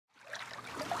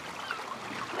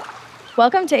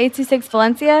Welcome to 826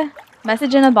 Valencia,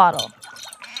 message in a bottle.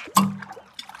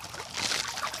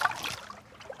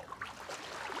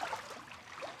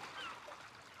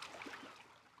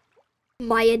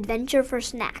 My Adventure for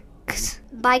Snacks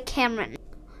by Cameron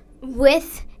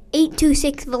with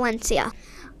 826 Valencia.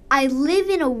 I live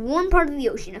in a warm part of the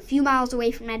ocean a few miles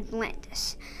away from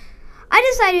Atlantis. I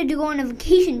decided to go on a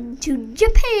vacation to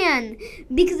Japan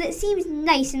because it seems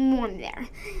nice and warm there,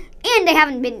 and I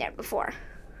haven't been there before.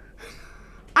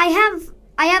 I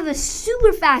have a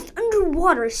super fast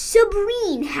underwater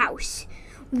submarine house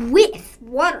with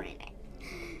water in it,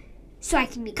 so I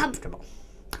can be comfortable.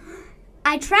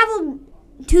 I traveled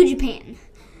to Japan.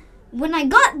 When I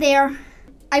got there,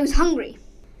 I was hungry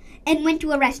and went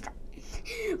to a restaurant.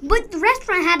 But the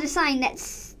restaurant had a sign that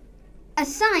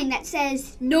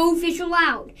says no fish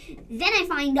allowed. Then I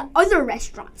find other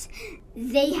restaurants.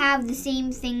 They have the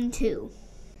same thing too.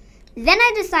 Then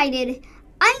I decided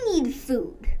I need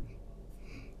food.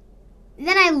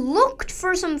 Then I looked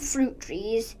for some fruit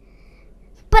trees,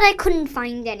 but I couldn't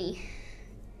find any.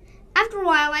 After a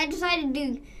while, I decided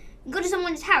to go to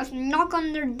someone's house and knock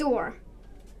on their door.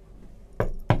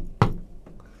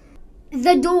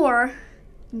 The door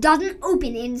doesn't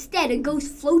open. Instead, a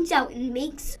ghost floats out and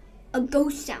makes a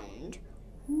ghost sound.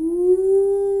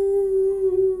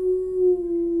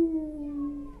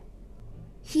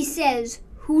 He says,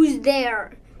 "Who's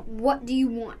there? What do you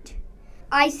want?"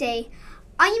 I say,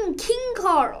 "I am King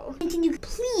Carl, and can you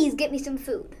please get me some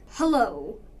food?"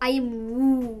 "Hello, I am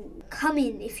Woo. Come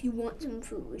in if you want some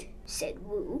food," said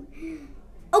Woo.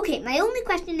 "Okay, my only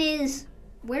question is,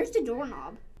 where's the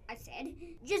doorknob?" I said.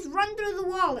 "Just run through the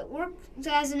wall. It works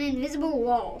as an invisible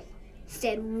wall,"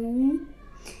 said Woo.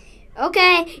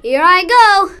 "Okay, here I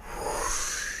go."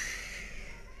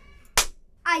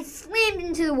 I slammed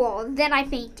into the wall, then I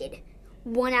fainted.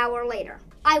 1 hour later,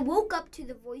 I woke up to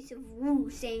the voice of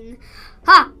Woo saying,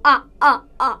 "Ha, ah, ah,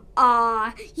 ah,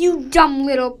 ah, you dumb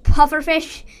little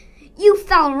pufferfish. You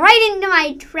fell right into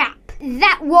my trap.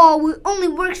 That wall only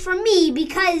works for me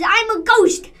because I'm a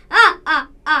ghost. Ah, ah,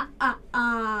 ah, ah,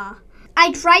 ah."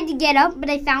 I tried to get up, but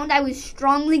I found I was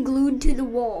strongly glued to the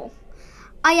wall.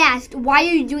 I asked, "Why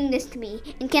are you doing this to me?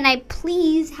 And can I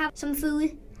please have some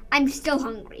food? I'm still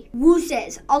hungry." Woo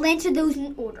says, "I'll answer those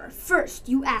in order. First,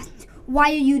 you asked, why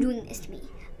are you doing this to me?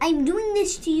 I'm doing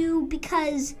this to you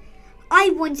because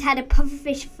I once had a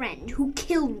pufferfish friend who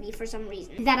killed me for some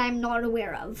reason that I'm not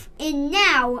aware of. And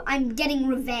now I'm getting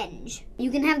revenge. You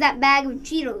can have that bag of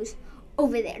Cheetos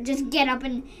over there. Just get up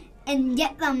and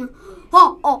get them.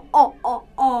 Oh, oh, oh, oh,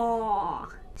 oh."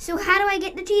 So how do I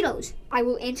get the Cheetos? I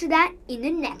will answer that in the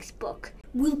next book.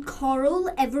 Will Carl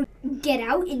ever get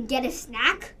out and get a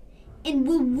snack? And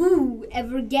will Woo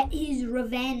ever get his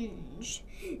revenge?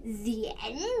 The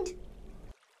end?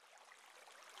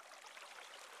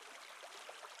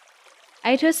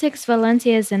 826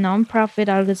 Valencia is a non-profit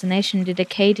organization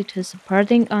dedicated to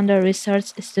supporting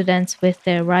under-researched students with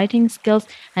their writing skills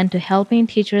and to helping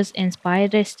teachers inspire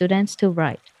their students to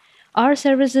write. Our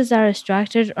services are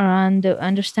structured around the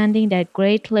understanding that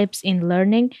great leaps in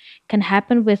learning can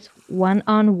happen with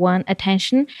one-on-one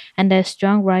attention and that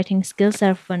strong writing skills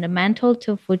are fundamental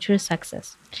to future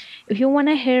success. If you want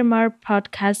to hear more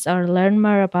podcasts or learn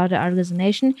more about the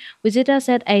organization, visit us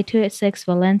at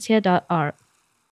 826valencia.org.